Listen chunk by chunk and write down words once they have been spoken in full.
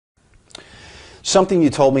Something you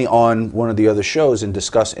told me on one of the other shows in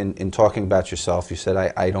talking about yourself, you said,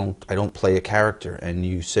 I don't play a character. And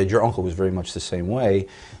you said your uncle was very much the same way,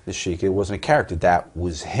 the Sheik. It wasn't a character, that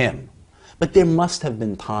was him. But there must have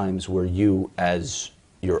been times where you, as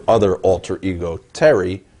your other alter ego,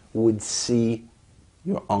 Terry, would see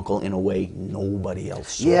your uncle in a way nobody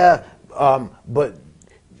else saw. Yeah, but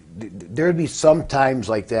there'd be some times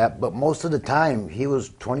like that, but most of the time he was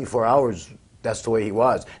 24 hours. That's the way he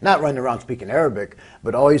was. Not running around speaking Arabic,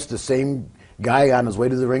 but always the same guy on his way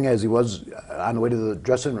to the ring as he was on the way to the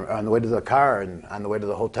dressing room, on the way to the car, and on the way to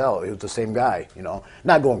the hotel. He was the same guy, you know.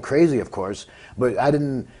 Not going crazy, of course, but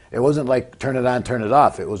it wasn't like turn it on, turn it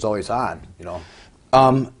off. It was always on, you know.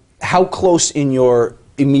 How close in your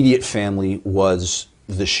immediate family was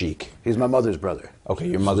the Sheik? He's my mother's brother. Okay,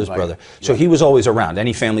 your mother's brother. So he was always around,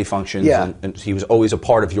 any family functions, and he was always a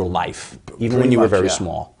part of your life, even when you were very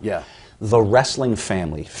small. Yeah. The wrestling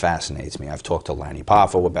family fascinates me. I've talked to Lanny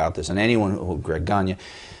Poffo about this, and anyone who, Greg Gagne.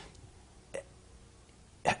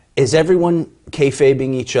 Is everyone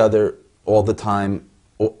kayfabing each other all the time?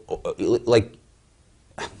 Like,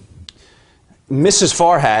 Mrs.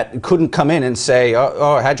 Farhat couldn't come in and say,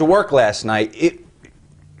 oh, how'd you work last night?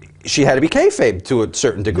 She had to be kayfabed to a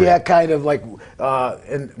certain degree. Yeah, kind of like,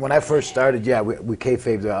 and when I first started, yeah, we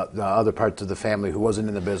kayfabed the other parts of the family who wasn't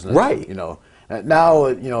in the business. Right. You know. Now,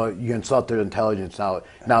 you know, you insult their intelligence. Now,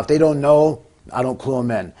 if they don't know, I don't clue them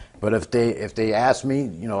in. But if they ask me,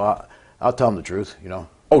 you know, I'll tell them the truth. You know.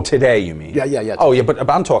 Oh, today you mean? Yeah, yeah, yeah. Oh, yeah, but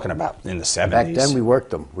I'm talking about in the 70s. Back then we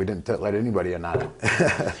worked them. We didn't let anybody in on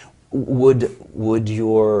it. Would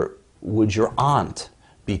your aunt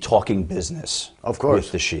be talking business? Of course.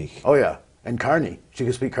 With the Sheik? Oh yeah, and Carney. She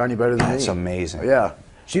could speak Carney better than me. That's amazing. Yeah,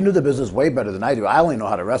 she knew the business way better than I do. I only know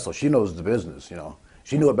how to wrestle. She knows the business. You know.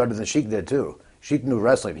 She knew it better than Sheik did, too. Sheik knew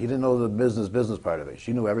wrestling. He didn't know the business part of it.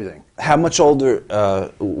 She knew everything. How much older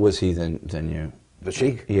was he than you? The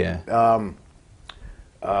Sheik? Yeah.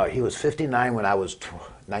 He was 59 when I was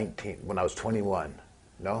 19, when I was 21.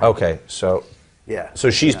 No? Okay, so... Yeah. So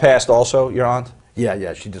she's passed also, your aunt? Yeah,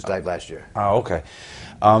 yeah. She just died last year. Oh, okay.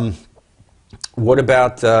 What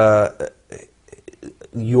about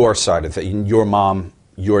your side of it? Your mom,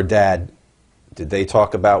 your dad, did they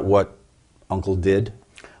talk about what Uncle did?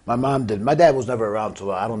 My mom didn't. My dad was never around,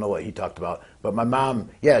 so I don't know what he talked about. But my mom,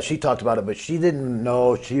 yeah, she talked about it, but she didn't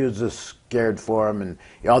know. She was just scared for him, and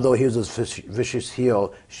although he was this vicious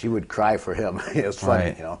heel, she would cry for him. It was funny,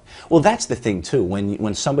 Right. you know. Well, that's the thing too.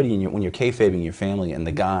 When somebody when you're kayfabing your family, and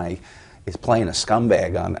the guy is playing a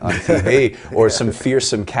scumbag on TV or some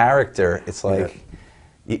fearsome character, it's like.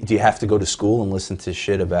 Do you have to go to school and listen to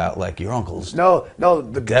shit about, like, your uncle's No,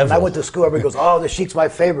 devil? when I went to school, everybody goes, oh, the Sheik's my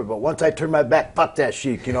favorite, but once I turned my back, fuck that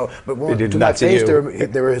Sheik, you know. But when, They did to not my to face, you.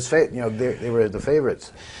 they were his favorite, you know, they were the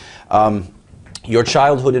favorites. Your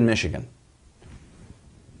childhood in Michigan,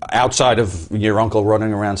 outside of your uncle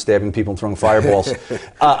running around stabbing people and throwing fireballs,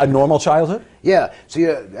 a normal childhood? Yeah, see,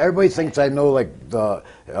 everybody thinks I know, like,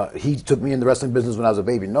 he took me in the wrestling business when I was a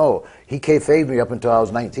baby. No, he kayfabed me up until I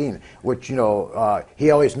was 19, which, you know,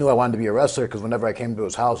 he always knew I wanted to be a wrestler, because whenever I came to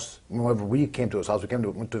his house, whenever we came to his house,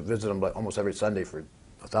 went to visit him like almost every Sunday for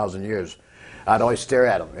 1,000 years. I'd always stare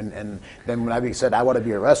at him, and then when I said I want to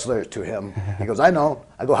be a wrestler to him, he goes, I know.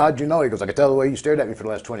 I go, how'd you know? He goes, I could tell the way you stared at me for the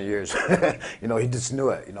last 20 years. You know, he just knew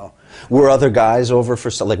it, you know. Were other guys over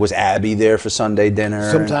for, like, was Abby there for Sunday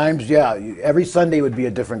dinner? Sometimes, yeah. Every Sunday would be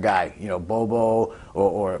a different guy, you know, Bobo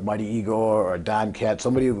or Mighty Igor or Don Cat.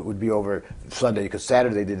 Somebody would be over Sunday, because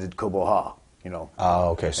Saturday they did Cobo Hall. You know. Oh,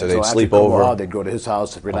 okay. So and they'd so sleep after over. Hall, they'd go to his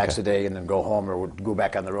house, relax a day, and then go home or go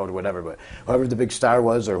back on the road or whatever. But whoever the big star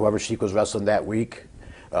was, or whoever Sheik was wrestling that week,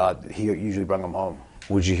 he usually brought him home.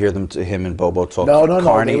 Would you hear him and Bobo talk? No.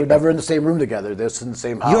 Carney? They were never in the same room together. They were in the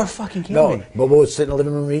same house. You're fucking kidding me. Bobo would sit in the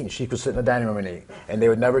living room and eat, and Sheik would sit in the dining room and eat. And they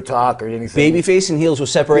would never talk or anything. Babyface and heels were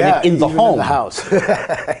separated in the even home. in the house.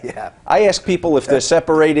 Yeah. I ask people if they're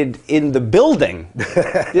separated in the building.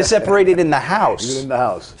 They're separated in the house. Even in the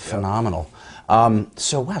house. Phenomenal.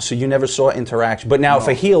 So wow, so you never saw interaction. But now if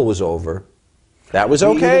a heel was over, that was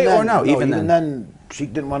okay, then, or no? Even then,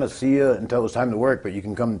 Sheik didn't want to see you until it was time to work, but you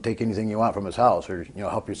can come and take anything you want from his house, or, you know,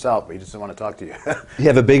 help yourself, but he just didn't want to talk to you. You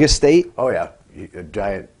have a big estate? Oh yeah, a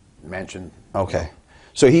giant mansion. Okay.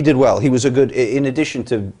 So he did well. He was a good, in addition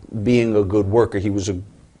to being a good worker, he was a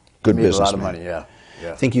good businessman. Made a lot of money, yeah.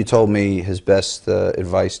 I think you told me his best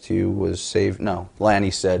advice to you was save, no, Lanny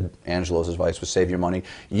said Angelo's advice was save your money.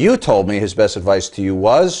 You told me his best advice to you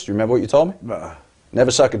was, do you remember what you told me? Never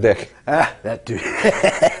suck a dick. That dude.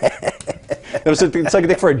 It's like a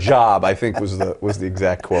thing for a job, I think was the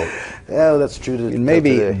exact quote. Yeah, that's true. And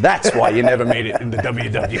maybe that's why you never made it in the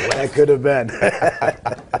WWF. That could have been.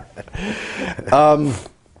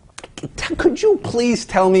 Could you please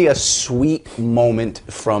tell me a sweet moment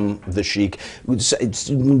from the Sheik?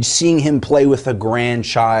 Seeing him play with a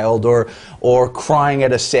grandchild or crying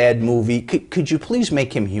at a sad movie. Could you please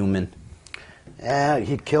make him human? Yeah,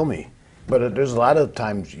 he'd kill me. But there's a lot of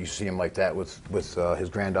times you see him like that with his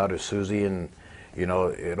granddaughter Susie, and you know,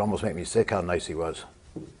 it almost made me sick how nice he was.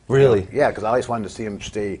 Really? Yeah, because I always wanted to see him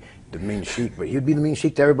stay the mean Sheik, but he'd be the mean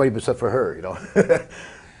Sheik to everybody except for her, you know.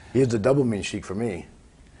 He was the double mean Sheik for me.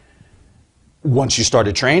 Once you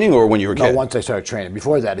started training, or when you were a kid? No, once I started training.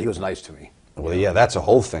 Before that, he was nice to me. Well, yeah, that's a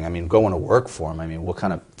whole thing. I mean, going to work for him. I mean,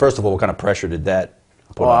 first of all, what kind of pressure did that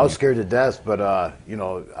put on you? I was scared to death, but you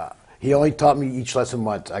know, he only taught me each lesson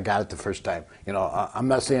once. I got it the first time. You know, I'm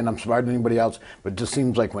not saying I'm smarter than anybody else, but it just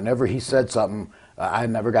seems like whenever he said something, I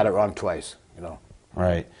never got it wrong twice. You know.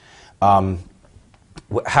 Right.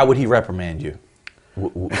 How would he reprimand you?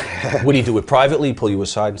 Would he do it privately, pull you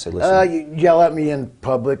aside and say, listen? You yell at me in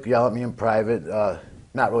public, yell at me in private.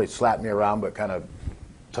 Not really slap me around, but kind of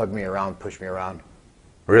tug me around, push me around.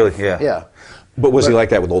 Really? Yeah. Yeah. But was he like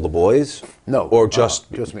that with all the boys? No. Or just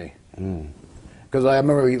me. Because I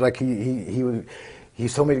remember he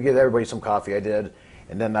told me to get everybody some coffee. I did,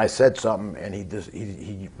 and then I said something, and he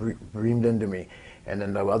reamed into me. And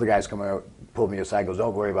then the other guys come out, pulled me aside, goes,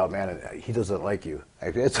 "Don't worry about man. He doesn't like you."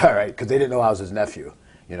 It's all right, because they didn't know I was his nephew,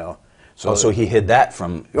 you know. So he hid that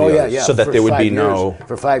from the others, so that there would be no...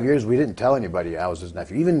 For 5 years, we didn't tell anybody I was his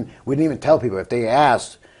nephew. We didn't even tell people. If they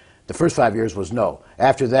asked, the first 5 years was no.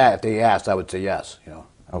 After that, if they asked, I would say yes, you know.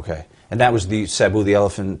 Okay. And that was the Sabu the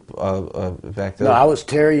elephant back then? No, I was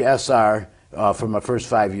Terry SR for my first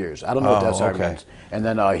 5 years. I don't know what SR means. And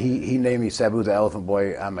then he named me Sabu the elephant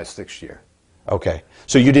boy on my 6th year. Okay.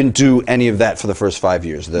 So you didn't do any of that for the first 5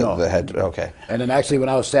 years? No. The head, okay. And then actually when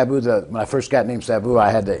I was Sabu, when I first got named Sabu,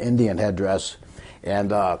 I had the Indian headdress.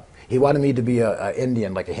 And he wanted me to be an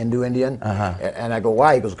Indian, like a Hindu Indian. And I go,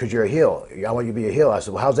 why? He goes, because you're a heel. I want you to be a heel. I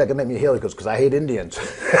said, well, how's that going to make me a heel? He goes, because I hate Indians.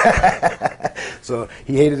 So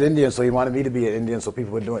he hated Indians, so he wanted me to be an Indian so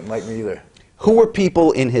people wouldn't like me either. Who were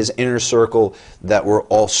people in his inner circle that were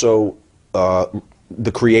also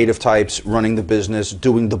the creative types, running the business,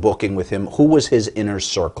 doing the booking with him? Who was his inner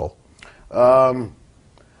circle?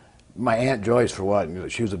 My Aunt Joyce, for one.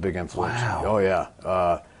 She was a big influence. Wow. Oh, yeah.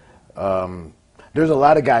 There's a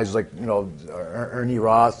lot of guys like, you know, Ernie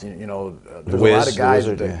Roth, you know, there's a lot of guys.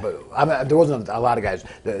 But I mean, there wasn't a lot of guys.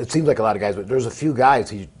 It seems like a lot of guys, but there's a few guys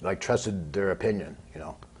he like trusted their opinion, you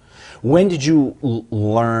know. When did you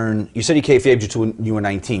learn, you said he kayfabed you to when you were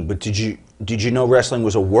 19, but did you know wrestling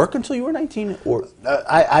was a work until you were 19? Or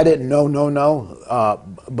I didn't know,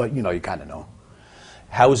 but you know, you kind of know.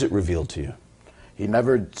 How was it revealed to you? He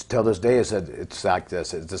never, till this day, said it's like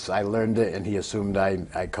this. It's just, I learned it, and he assumed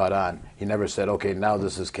I caught on. He never said, okay, now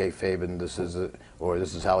this is kayfabe, and this is it, or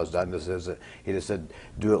this is how it's done. This is it. He just said,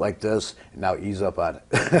 do it like this, and now ease up on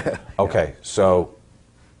it. Okay, so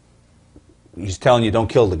he's telling you don't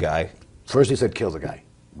kill the guy. First he said kill the guy.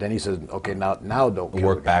 Then he said, okay, now don't kill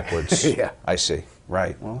work the guy. backwards. Yeah, I see.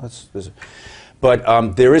 Right. Well,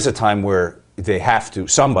 but there is a time where they have to.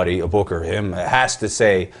 Somebody, a booker, him, has to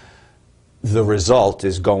say, the result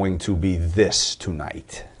is going to be this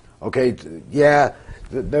tonight. Okay. Yeah.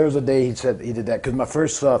 There was a day he said he did that because my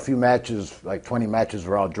first few matches, like 20 matches,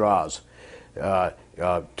 were all draws.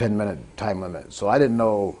 10-minute time limit. So I didn't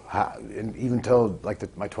know how, and even until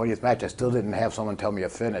like my 20th match, I still didn't have someone tell me a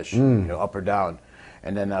finish, you know, up or down.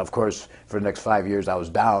 And then of course, for the next 5 years, I was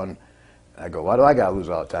down. I go, why do I gotta lose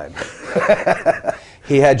all the time?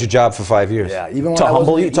 He had your job for 5 years. Yeah, even when to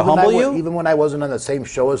humble you. Even when I wasn't on the same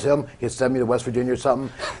show as him, he'd send me to West Virginia or something,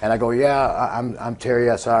 and I go, yeah, I'm Terry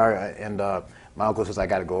SR, and my uncle says I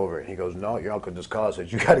got to go over it. He goes, no, your uncle just called,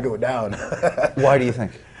 says you got to go down. Why do you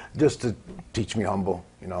think? Just to teach me humble,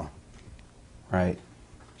 you know. Right.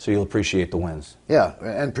 So you'll appreciate the wins. Yeah,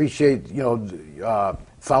 and appreciate, you know,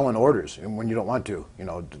 following orders when you don't want to. You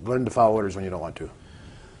know, learn to follow orders when you don't want to.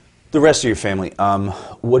 The rest of your family,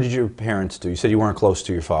 what did your parents do? You said you weren't close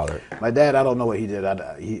to your father. My dad, I don't know what he did.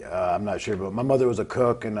 I'm not sure, but my mother was a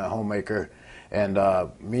cook and a homemaker, and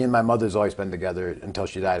me and my mother's always been together until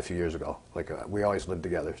she died a few years ago. Like we always lived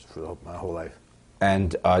together for my whole life.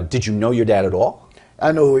 And did you know your dad at all?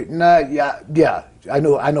 I know who. Yeah. I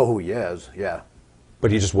know who he is. Yeah.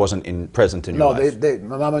 But he just wasn't present in your life. No,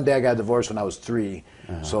 my mom and dad got divorced when I was 3,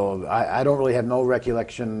 so I don't really have no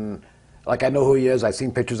recollection. Like I know who he is. I've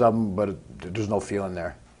seen pictures of him, but there's no feeling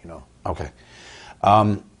there. You know. Okay.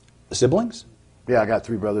 Siblings? Yeah, I got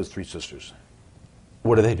 3 brothers, 3 sisters.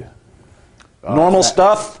 What do they do? Normal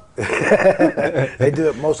stuff? They do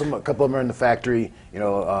it. Most of them, a couple of them are in the factory. You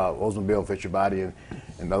know, Oldsmobile, Fisher Body, and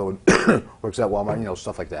another one works at Walmart. You know,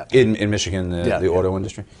 stuff like that. In Michigan, the auto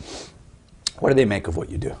industry. What do they make of what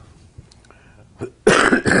you do?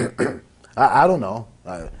 I don't know.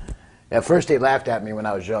 At first, they laughed at me when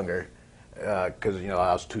I was younger because you know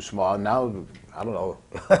I was too small. Now, I don't know.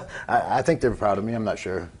 I think they're proud of me. I'm not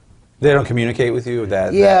sure. They don't communicate with you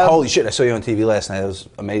that holy shit, I saw you on TV last night. It was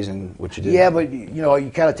amazing what you did. Yeah, but you know, you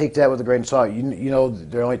kind of take that with a grain of salt. You know,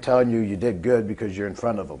 they're only telling you did good because you're in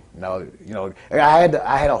front of them. Now, you know, I had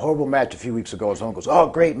a horrible match a few weeks ago. Someone goes, "Oh,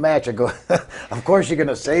 great match." I go, "Of course you're going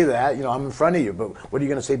to say that. You know, I'm in front of you. But what are you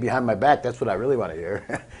going to say behind my back? That's what I really want to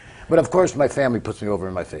hear." But of course, my family puts me over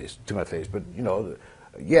to my face. But you know,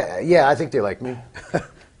 yeah, I think they like me.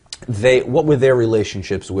 What were their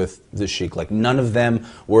relationships with the Sheik? Like, none of them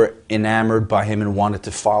were enamored by him and wanted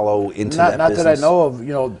to follow into that business? Not that I know of.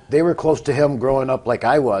 You know, they were close to him growing up like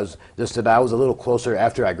I was, just that I was a little closer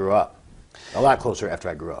after I grew up. A lot closer after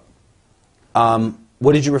I grew up.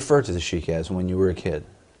 What did you refer to the Sheik as when you were a kid?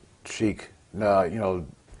 Sheik. No, you know...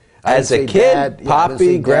 As a kid,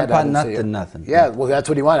 Poppy, Grandpa, nothing. Yeah, well, that's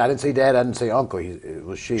what he wanted. I didn't say Dad, I didn't say Uncle. It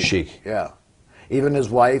was Sheik. Sheik. Yeah. Even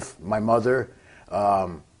his wife, my mother...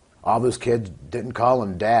 all of his kids didn't call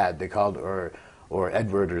him Dad. They called or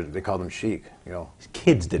Edward, or they called him Sheik. You know, his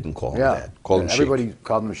kids didn't call him Dad. Called him Sheik. Everybody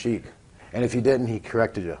called him Sheik, and if you didn't, he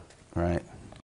corrected you. Right.